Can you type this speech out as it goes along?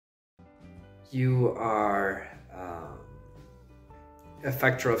you are a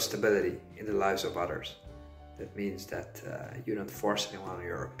factor of stability in the lives of others. That means that you don't force anyone on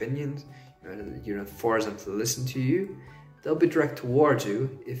your opinions, you don't force them to listen to you. They'll be dragged towards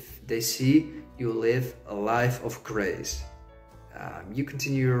you if they see you live a life of grace. You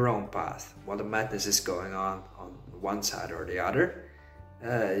continue your own path while the madness is going on one side or the other.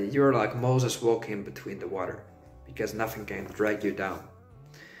 You're like Moses walking between the water, because nothing can drag you down.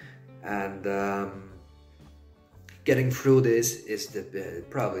 And getting through this is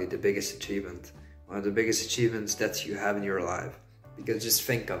probably the biggest achievement, one of the biggest achievements that you have in your life. Because just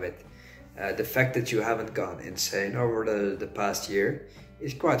think of it, the fact that you haven't gone insane over the past year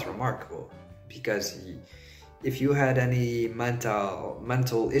is quite remarkable. Because if you had any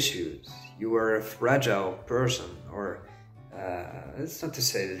mental issues, you were a fragile person, or it's not to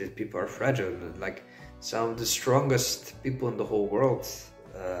say that people are fragile, but like some of the strongest people in the whole world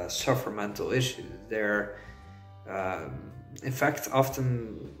suffer mental issues. They're in fact,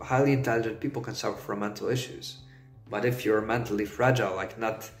 often highly intelligent people can suffer from mental issues. But if you're mentally fragile, like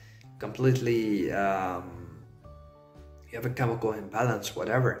not completely, you have a chemical imbalance,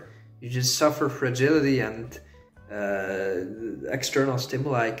 whatever, you just suffer fragility, and external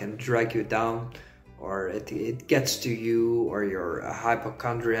stimuli can drag you down, or it gets to you, or you're a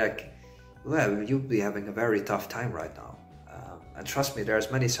hypochondriac. Well, you'll be having a very tough time right now. And trust me, there's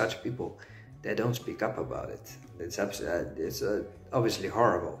many such people that don't speak up about it. It's obviously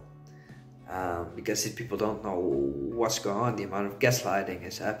horrible, because if people don't know what's going on, the amount of gaslighting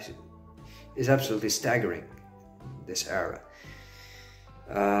is absolutely staggering in this era.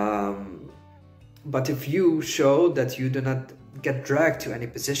 But if you show that you do not get dragged to any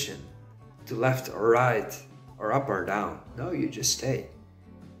position, to left or right, or up or down, no, you just stay.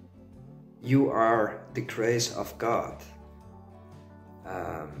 You are the grace of God.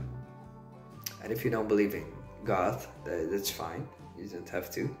 And if you don't believe in God, that's fine, you don't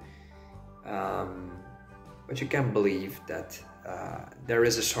have to. But you can believe that there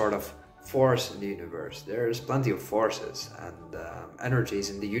is a sort of force in the universe. There's plenty of forces and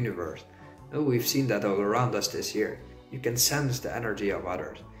energies in the universe. We've seen that all around us this year. You can sense the energy of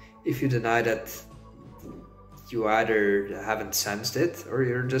others. If you deny that, you either haven't sensed it or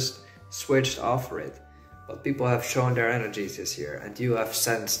you're just switched off for it. But people have shown their energies this year, and you have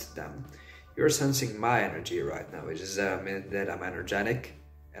sensed them. You're sensing my energy right now, which is that I'm energetic.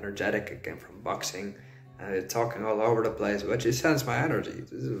 I came from boxing, and talking all over the place, but you sense my energy.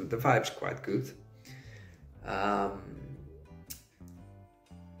 The vibe's quite good.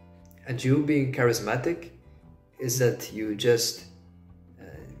 And you being charismatic is that you just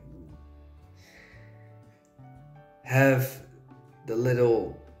have a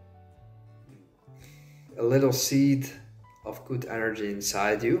little seed of good energy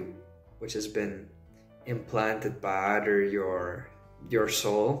inside you, which has been implanted by either your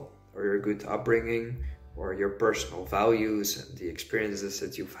soul, or your good upbringing, or your personal values and the experiences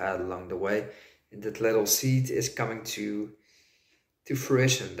that you've had along the way. And that little seed is coming to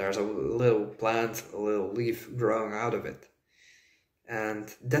fruition. There's a little plant, a little leaf growing out of it.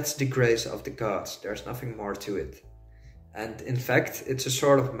 And that's the grace of the gods. There's nothing more to it. And in fact, it's a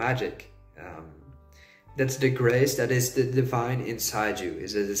sort of magic. That's the grace that is the divine inside you,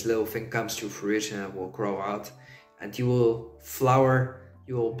 is that this little thing comes to fruition and will grow out, and you will flower,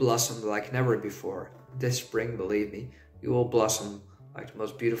 you will blossom like never before. This spring, believe me, you will blossom like the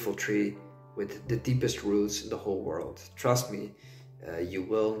most beautiful tree with the deepest roots in the whole world. Trust me, you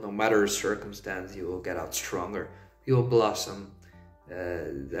will, no matter the circumstance, you will get out stronger. You will blossom,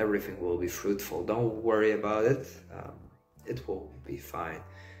 everything will be fruitful. Don't worry about it, it will be fine.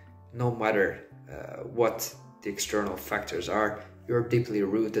 No matter what the external factors are, you're deeply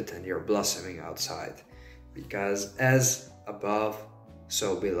rooted and you're blossoming outside. Because as above,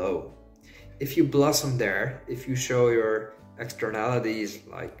 so below. If you blossom there, if you show your externalities,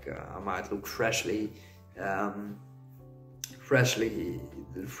 like I might look fresh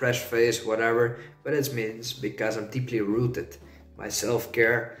face, whatever, but it means because I'm deeply rooted. My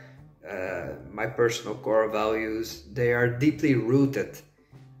self-care, my personal core values, they are deeply rooted.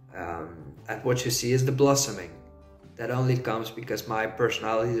 And what you see is the blossoming. That only comes because my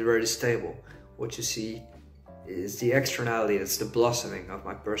personality is very stable. What you see is the externality, it's the blossoming of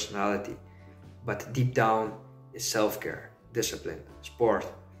my personality. But deep down is self-care, discipline, sport,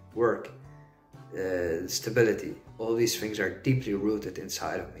 work, stability. All these things are deeply rooted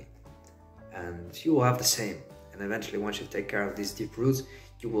inside of me. And you will have the same. And eventually, once you take care of these deep roots,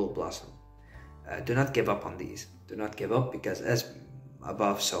 you will blossom. Do not give up on these. Do not give up, because as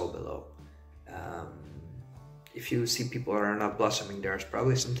above, so below. if you see people that are not blossoming, there's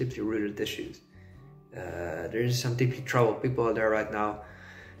probably some deeply rooted issues. There's some deeply troubled people out there right now.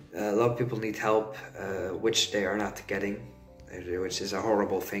 A lot of people need help, which they are not getting, which is a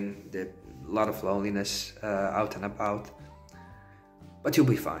horrible thing. A lot of loneliness out and about. But you'll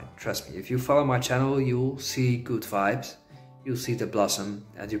be fine, trust me. If you follow my channel, you'll see good vibes. You'll see the blossom,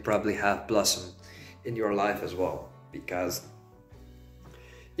 and you probably have blossom in your life as well. Because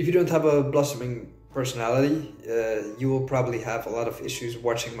if you don't have a blossoming personality, you will probably have a lot of issues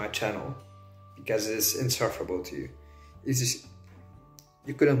watching my channel, because it's insufferable to you. It's just,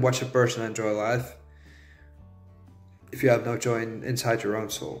 you couldn't watch a person enjoy life if you have no joy inside your own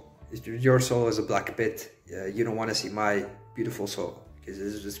soul. If your soul is a black pit, you don't want to see my beautiful soul, because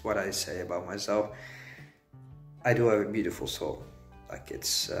this is just what I say about myself. I do have a beautiful soul. Like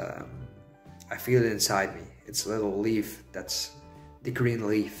it's, I feel it inside me. It's a little leaf, that's the green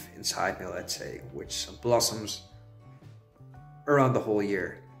leaf inside me, let's say, which blossoms around the whole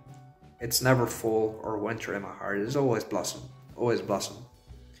year. It's never fall or winter in my heart. It's always blossom, always blossom.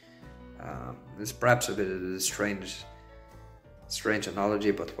 It's perhaps a bit of a strange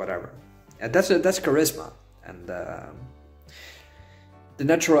analogy, but whatever. And that's charisma, and the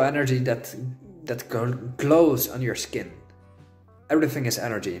natural energy that glows on your skin. Everything is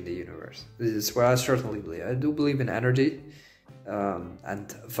energy in the universe. This is where I certainly believe. I do believe in energy and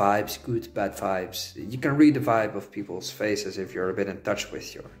vibes, good, bad vibes. You can read the vibe of people's faces if you're a bit in touch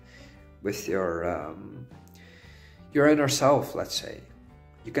with your inner self, let's say.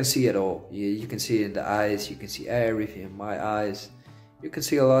 You can see it all. You can see it in the eyes. You can see everything in my eyes. You can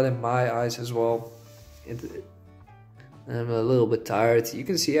see a lot in my eyes as well. I'm a little bit tired. You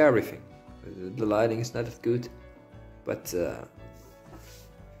can see everything. The lighting is not that good, but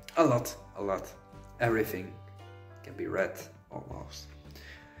a lot. Everything can be read almost.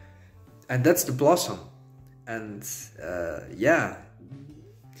 And that's the blossom. And yeah,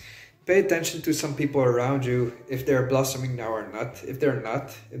 pay attention to some people around you, if they're blossoming now or not. If they're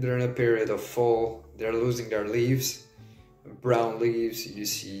not, if they're in a period of fall, they're losing their leaves, brown leaves. You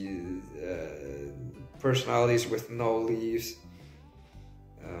see personalities with no leaves.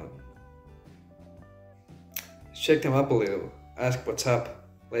 Shake them up a little, ask what's up,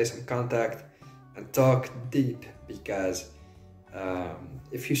 lay some contact, and talk deep, because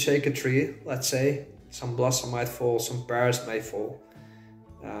if you shake a tree, let's say, some blossom might fall, some pears may fall,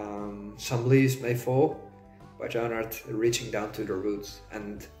 some leaves may fall, but you're not reaching down to the roots,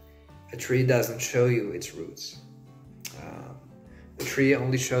 and a tree doesn't show you its roots. The tree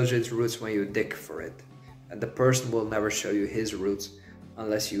only shows you its roots when you dig for it, and the person will never show you his roots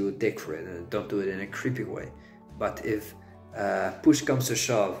unless you dig for it, and don't do it in a creepy way. But if push comes to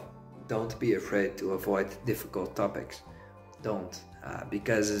shove, don't be afraid to avoid difficult topics. Don't,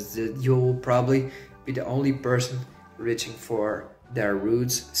 because you'll probably be the only person reaching for their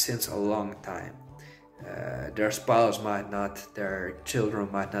roots since a long time. Their spouse might not, their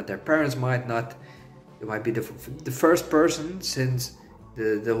children might not, their parents might not. You might be the first person since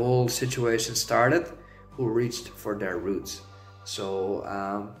the whole situation started who reached for their roots.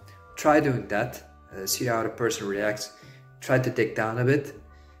 So try doing that. See how the person reacts. Try to dig down a bit.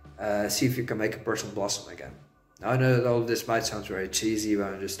 See if you can make a person blossom again. Now, I know that all this might sound very cheesy, but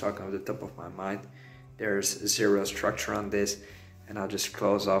I'm just talking off the top of my mind. There's zero structure on this, and I'll just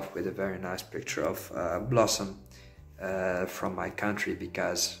close off with a very nice picture of blossom from my country,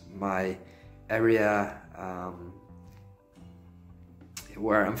 because my area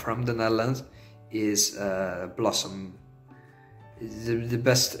where I'm from, the Netherlands, is blossom. The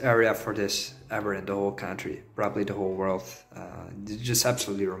best area for this ever in the whole country, probably the whole world. It's just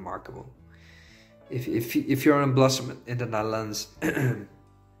absolutely remarkable. If you're in blossom in the Netherlands,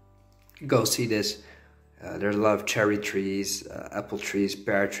 go see this. There's a lot of cherry trees, apple trees,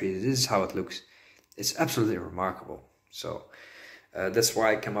 pear trees. This is how it looks. It's absolutely remarkable. So that's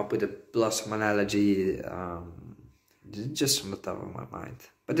why I came up with a blossom analogy, just from the top of my mind.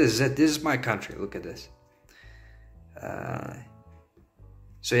 But this is it. This is my country. Look at this.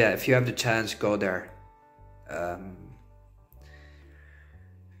 So yeah, if you have the chance, go there.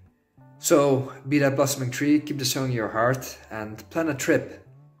 So be that blossoming tree, keep the song in your heart, and plan a trip.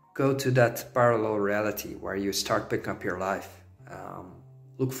 Go to that parallel reality where you start picking up your life.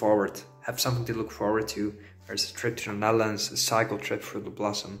 Look forward, have something to look forward to. There's a trip to the Netherlands, a cycle trip through the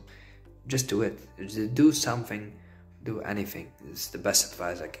blossom. Just do it. Just do something, do anything. It's the best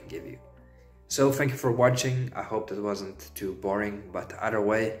advice I can give you. So thank you for watching. I hope that wasn't too boring, but either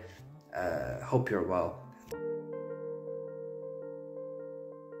way, hope you're well.